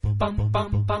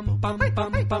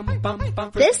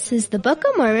This is the Book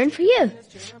of Mormon for you,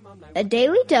 a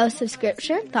daily dose of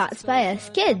scripture and thoughts by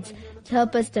us kids to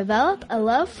help us develop a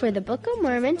love for the Book of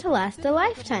Mormon to last a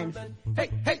lifetime.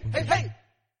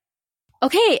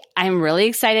 Okay, I'm really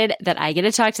excited that I get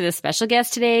to talk to this special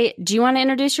guest today. Do you want to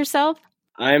introduce yourself?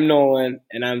 I'm Nolan,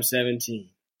 and I'm 17.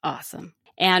 Awesome.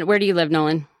 And where do you live,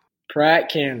 Nolan? Pratt,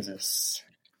 Kansas.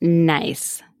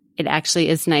 Nice. It actually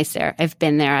is nice there. I've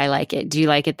been there. I like it. Do you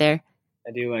like it there?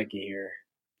 I do like it here.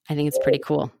 I think it's pretty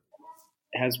cool.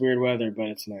 It has weird weather, but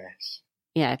it's nice.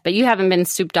 Yeah, but you haven't been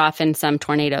souped off in some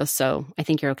tornadoes, so I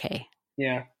think you're okay.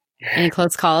 Yeah. Any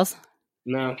close calls?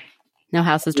 No. No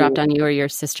houses dropped on you or your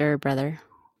sister or brother?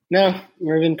 No,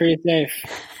 we've been pretty safe.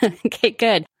 Okay,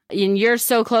 good. And you're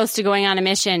so close to going on a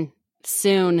mission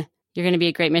soon. You're going to be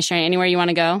a great missionary. Anywhere you want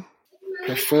to go?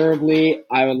 Preferably,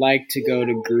 I would like to go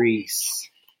to Greece.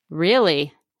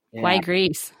 Really? Yeah. Why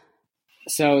Greece?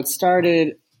 So it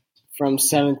started from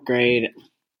 7th grade.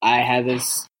 I had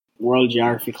this world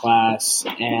geography class,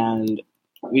 and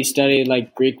we studied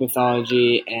like Greek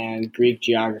mythology and Greek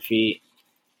geography.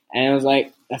 And I was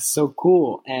like, that's so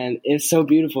cool. And it's so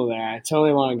beautiful there. I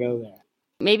totally want to go there.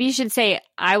 Maybe you should say,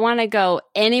 I want to go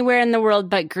anywhere in the world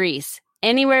but Greece.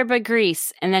 Anywhere but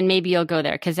Greece. And then maybe you'll go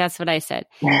there, because that's what I said.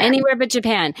 Anywhere but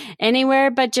Japan.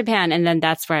 Anywhere but Japan. And then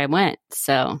that's where I went.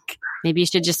 So maybe you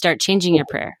should just start changing your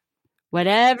prayer.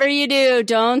 Whatever you do,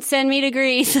 don't send me to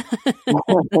Greece.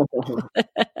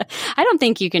 I don't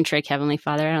think you can trick Heavenly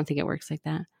Father. I don't think it works like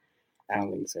that. I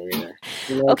don't think so either.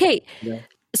 Okay. Yeah.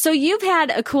 So you've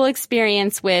had a cool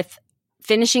experience with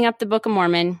finishing up the Book of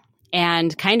Mormon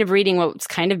and kind of reading what's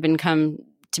kind of become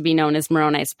to be known as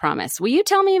Moroni's Promise. Will you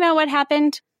tell me about what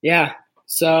happened? Yeah.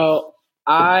 So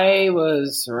I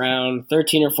was around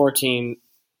 13 or 14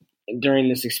 during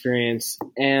this experience,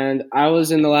 and I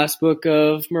was in the last book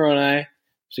of Moroni. I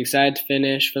was excited to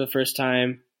finish for the first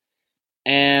time.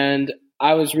 And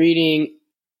I was reading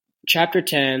chapter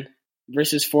 10,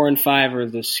 verses 4 and 5 are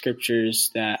the scriptures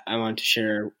that I want to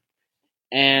share.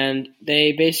 And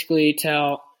they basically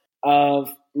tell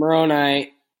of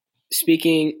Moroni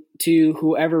speaking to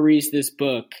whoever reads this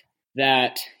book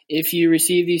that if you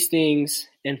receive these things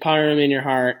and ponder them in your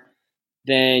heart,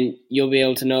 then you'll be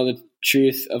able to know the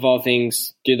truth of all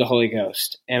things through the Holy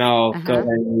Ghost. And I'll go ahead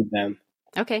and read them.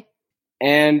 Okay.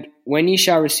 And when ye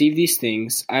shall receive these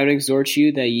things, I would exhort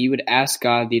you that ye would ask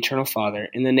God, the eternal Father,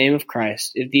 in the name of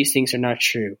Christ, if these things are not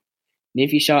true. And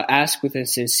if ye shall ask with a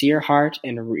sincere heart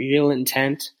and a real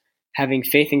intent, having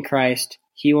faith in Christ,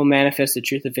 he will manifest the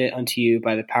truth of it unto you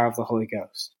by the power of the Holy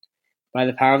Ghost. By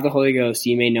the power of the Holy Ghost,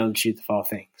 ye may know the truth of all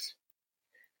things.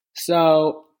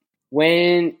 So,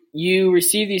 when you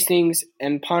receive these things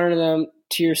and ponder them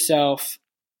to yourself,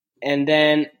 and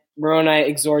then Moroni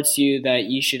exhorts you that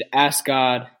you should ask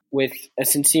God with a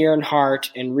sincere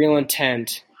heart and real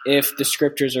intent if the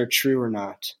scriptures are true or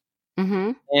not.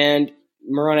 Mm-hmm. And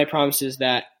Moroni promises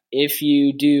that if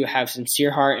you do have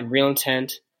sincere heart and real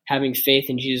intent, having faith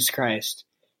in Jesus Christ,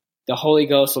 the Holy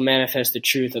Ghost will manifest the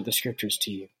truth of the scriptures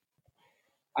to you.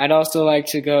 I'd also like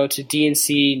to go to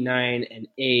D&C 9 and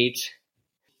 8,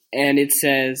 and it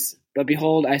says, But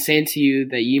behold, I say unto you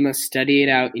that ye must study it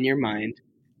out in your mind.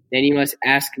 Then you must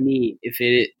ask me if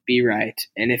it be right.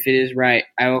 And if it is right,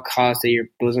 I will cause that your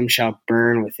bosom shall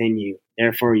burn within you.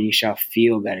 Therefore ye shall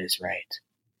feel that it is right.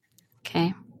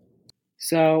 Okay.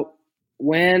 So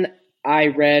when I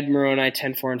read Moroni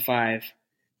 10, 4, and 5,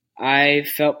 I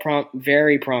felt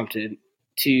very prompted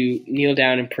to kneel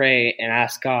down and pray and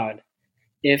ask God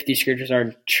if these scriptures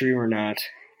are true or not.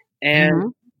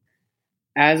 And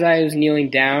as I was kneeling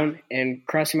down and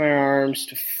crossing my arms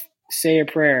to say a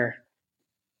prayer,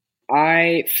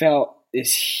 I felt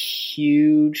this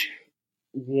huge,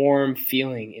 warm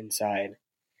feeling inside,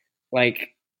 like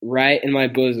right in my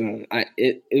bosom.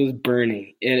 It was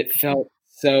burning, and it felt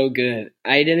so good.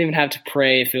 I didn't even have to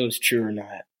pray if it was true or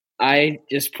not. I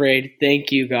just prayed,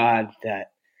 thank you, God,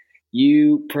 that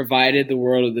you provided the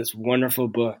world with this wonderful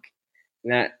book,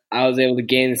 and that I was able to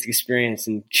gain this experience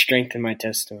and strengthen my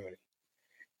testimony.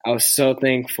 I was so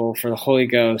thankful for the Holy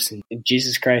Ghost and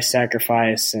Jesus Christ's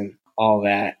sacrifice and all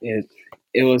that.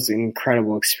 It was an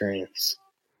incredible experience.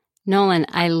 Nolan,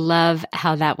 I love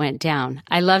how that went down.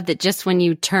 I love that just when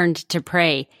you turned to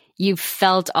pray, you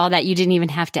felt all that. You didn't even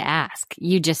have to ask.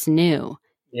 You just knew.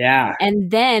 Yeah. And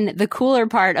then the cooler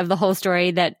part of the whole story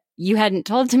that you hadn't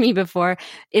told to me before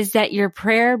is that your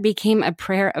prayer became a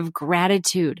prayer of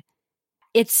gratitude.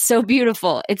 It's so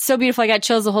beautiful. It's so beautiful. I got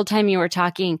chills the whole time you were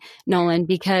talking, Nolan,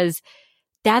 because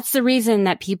that's the reason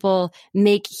that people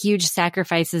make huge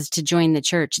sacrifices to join the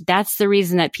church. That's the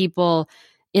reason that people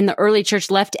in the early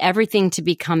church left everything to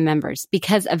become members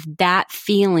because of that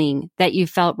feeling that you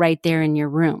felt right there in your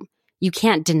room. You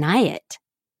can't deny it.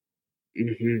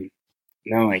 Mm-hmm.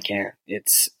 No, I can't.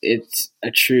 It's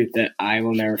a truth that I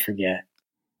will never forget.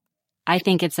 I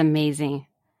think it's amazing.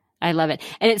 I love it.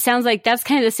 And it sounds like that's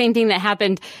kind of the same thing that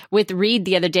happened with Reed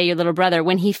the other day, your little brother.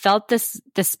 When he felt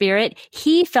the Spirit,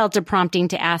 he felt a prompting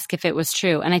to ask if it was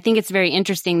true. And I think it's very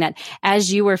interesting that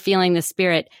as you were feeling the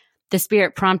Spirit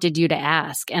prompted you to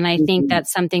ask. And I think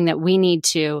that's something that we need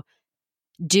to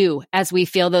do as we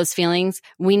feel those feelings.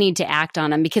 We need to act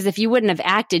on them, because if you wouldn't have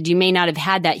acted, you may not have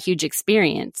had that huge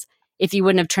experience if you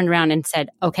wouldn't have turned around and said,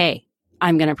 okay,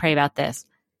 I'm going to pray about this.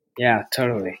 Yeah,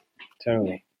 totally.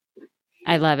 Totally.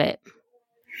 I love it.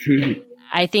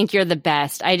 I think you're the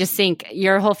best. I just think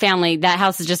your whole family, that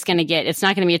house is just going to it's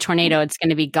not going to be a tornado. It's going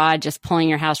to be God just pulling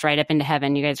your house right up into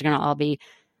heaven. You guys are going to all be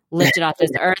lifted off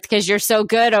this earth because you're so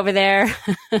good over there.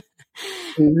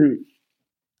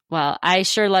 Well, I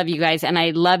sure love you guys. And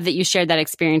I love that you shared that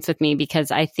experience with me,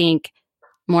 because I think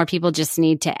more people just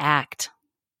need to act.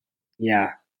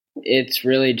 Yeah. It's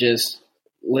really just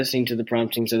listening to the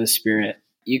promptings of the Spirit.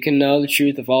 You can know the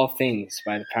truth of all things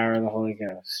by the power of the Holy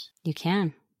Ghost. You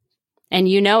can. And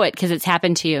you know it because it's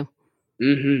happened to you.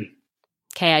 Mm-hmm.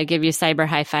 Okay, I'd give you a cyber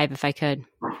high five if I could.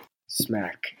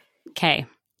 Smack. Okay.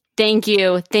 Thank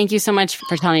you. Thank you so much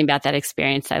for telling me about that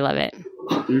experience. I love it.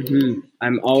 Mm-hmm.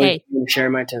 I'm always going to share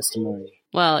my testimony.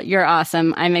 Well, you're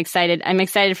awesome. I'm excited. I'm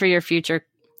excited for your future.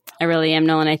 I really am,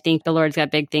 Nolan. I think the Lord's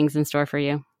got big things in store for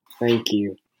you. Thank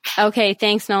you. Okay.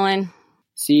 Thanks, Nolan.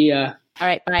 See ya. All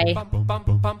right. Bye.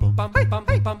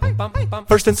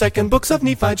 First and second books of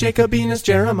Nephi, Jacobinus,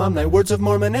 Jeremiah, Words of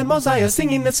Mormon, and Mosiah.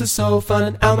 Singing, this is so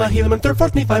fun. Alma, Helaman, Third,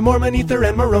 Fourth, Nephi, Mormon, Ether,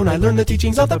 and Moroni. Learn the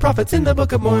teachings of the prophets in the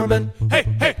Book of Mormon. Hey,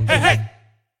 hey, hey, hey!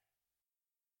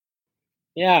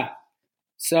 Yeah.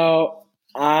 So,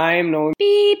 I'm Nolan.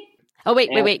 Beep. Oh,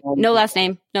 wait. No last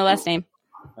name. No last name.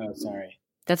 Oh, sorry.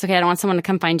 That's okay. I don't want someone to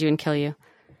come find you and kill you.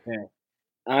 Okay.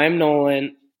 I'm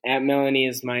Nolan. Aunt Melanie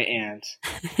is my aunt.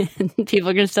 People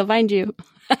are going to still find you.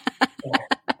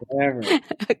 Whatever.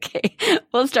 Okay.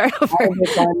 We'll start over. How will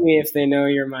they find me if they know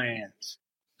you're my aunt?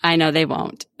 I know they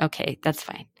won't. Okay. That's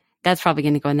fine. That's probably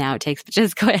going to go in the outtakes, but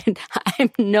just go ahead.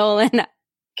 I'm Nolan.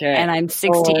 Okay. And I'm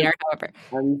 16 or however.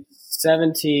 I'm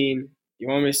 17. You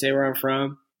want me to say where I'm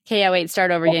from? Okay, yeah, wait, start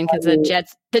over again because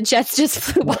the jets just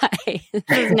flew by. This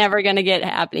is never going to get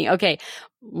happening. Okay,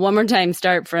 one more time,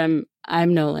 start from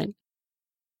I'm Nolan.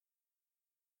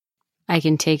 I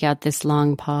can take out this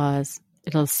long pause.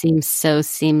 It'll seem so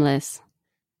seamless.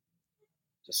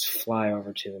 Just fly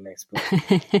over to the next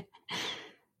book.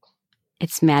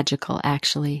 It's magical,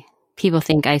 actually. People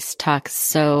think I talk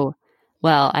so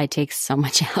well. I take so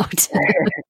much out.